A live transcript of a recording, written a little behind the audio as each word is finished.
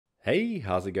Hey,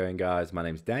 how's it going guys? My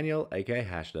name's Daniel, aka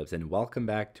HashLips, and welcome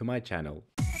back to my channel.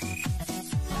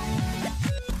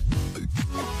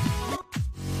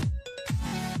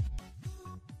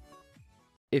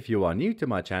 If you are new to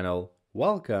my channel,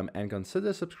 welcome and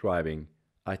consider subscribing.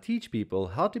 I teach people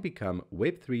how to become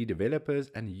Web3 developers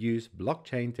and use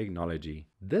blockchain technology.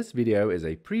 This video is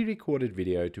a pre-recorded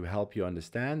video to help you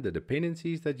understand the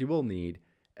dependencies that you will need,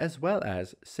 as well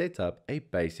as set up a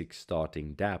basic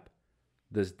starting Dapp.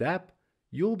 This Dapp,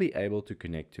 you'll be able to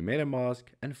connect to MetaMask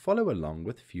and follow along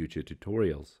with future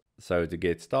tutorials. So to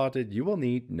get started, you will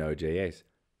need Node.js.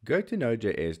 Go to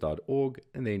nodejs.org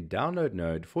and then download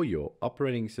Node for your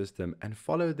operating system and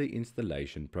follow the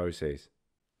installation process.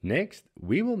 Next,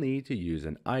 we will need to use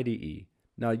an IDE.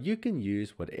 Now you can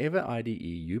use whatever IDE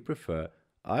you prefer.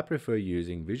 I prefer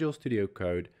using Visual Studio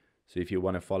Code, so if you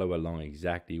want to follow along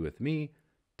exactly with me,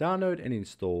 download and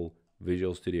install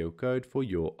Visual Studio Code for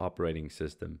your operating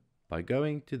system by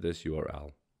going to this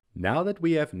URL. Now that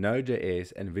we have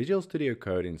Node.js and Visual Studio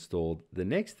Code installed, the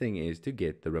next thing is to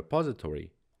get the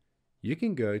repository. You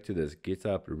can go to this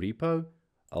GitHub repo.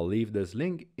 I'll leave this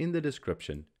link in the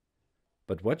description.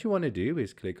 But what you want to do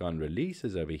is click on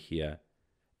releases over here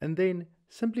and then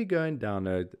simply go and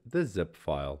download the zip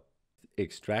file.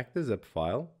 Extract the zip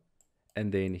file,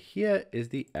 and then here is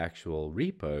the actual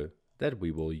repo that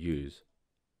we will use.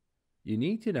 You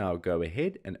need to now go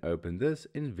ahead and open this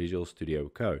in Visual Studio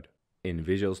Code. In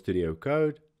Visual Studio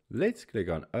Code, let's click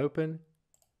on Open,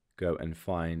 go and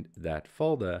find that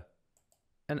folder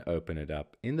and open it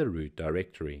up in the root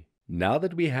directory. Now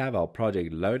that we have our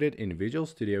project loaded in Visual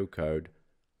Studio Code,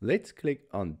 let's click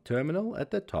on Terminal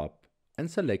at the top and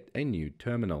select a new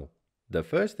terminal. The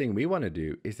first thing we want to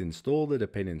do is install the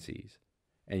dependencies,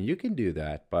 and you can do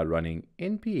that by running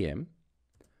npm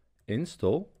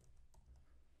install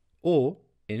or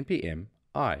npm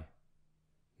I.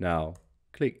 Now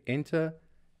click enter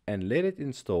and let it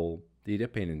install the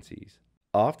dependencies.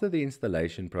 After the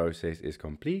installation process is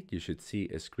complete, you should see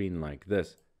a screen like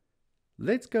this.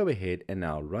 Let's go ahead and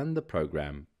now run the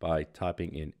program by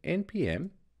typing in npm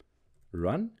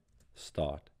run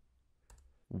start.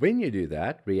 When you do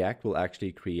that, React will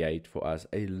actually create for us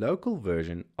a local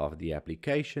version of the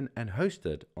application and host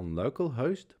it on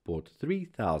localhost port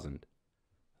 3000.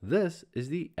 This is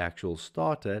the actual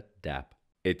starter Dapp.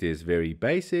 It is very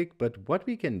basic, but what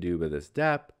we can do with this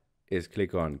Dapp is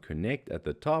click on connect at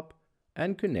the top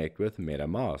and connect with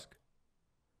MetaMask.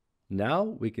 Now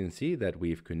we can see that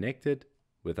we've connected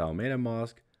with our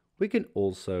MetaMask. We can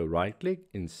also right click,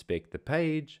 inspect the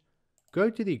page,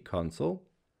 go to the console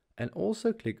and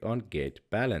also click on get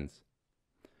balance.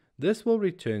 This will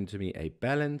return to me a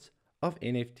balance of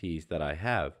NFTs that I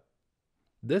have.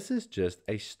 This is just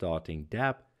a starting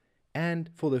Dapp, and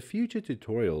for the future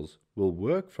tutorials we'll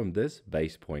work from this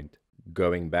base point.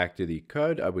 Going back to the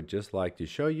code, I would just like to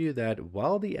show you that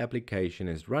while the application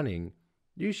is running,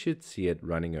 you should see it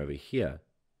running over here.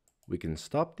 We can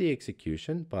stop the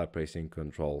execution by pressing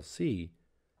Ctrl+C,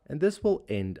 and this will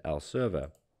end our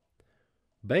server.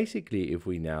 Basically, if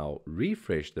we now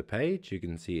refresh the page, you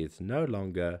can see it's no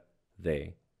longer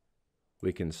there.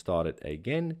 We can start it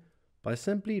again by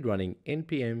simply running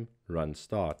npm run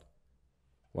start.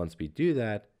 Once we do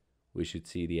that, we should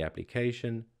see the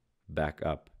application back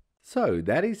up. So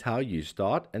that is how you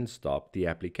start and stop the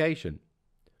application.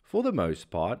 For the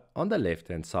most part, on the left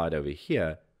hand side over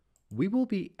here, we will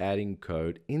be adding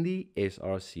code in the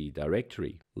src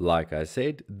directory. Like I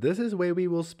said, this is where we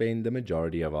will spend the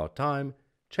majority of our time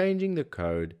changing the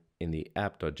code in the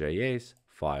app.js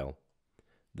file.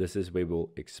 This is where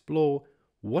we'll explore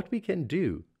what we can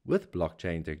do with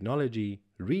blockchain technology,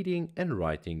 reading and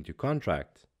writing to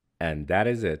contracts. And that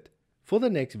is it. For the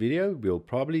next video, we'll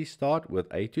probably start with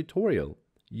a tutorial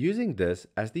using this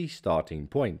as the starting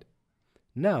point.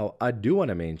 Now, I do want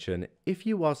to mention, if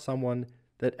you are someone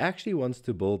that actually wants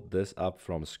to build this up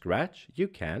from scratch, you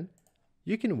can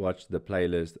watch the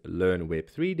playlist Learn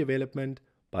Web3 Development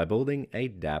by building a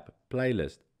Dapp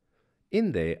playlist.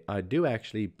 In there, I do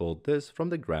actually build this from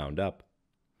the ground up.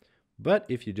 But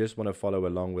if you just want to follow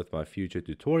along with my future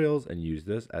tutorials and use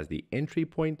this as the entry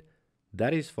point,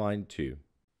 that is fine too.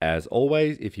 As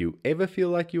always, if you ever feel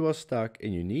like you are stuck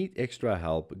and you need extra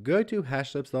help, go to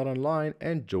hashlips.online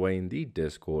and join the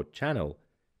Discord channel.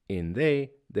 In there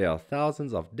are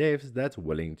thousands of devs that's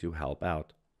willing to help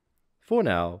out. For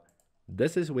now,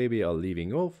 this is where we are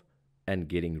leaving off and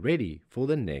getting ready for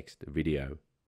the next video.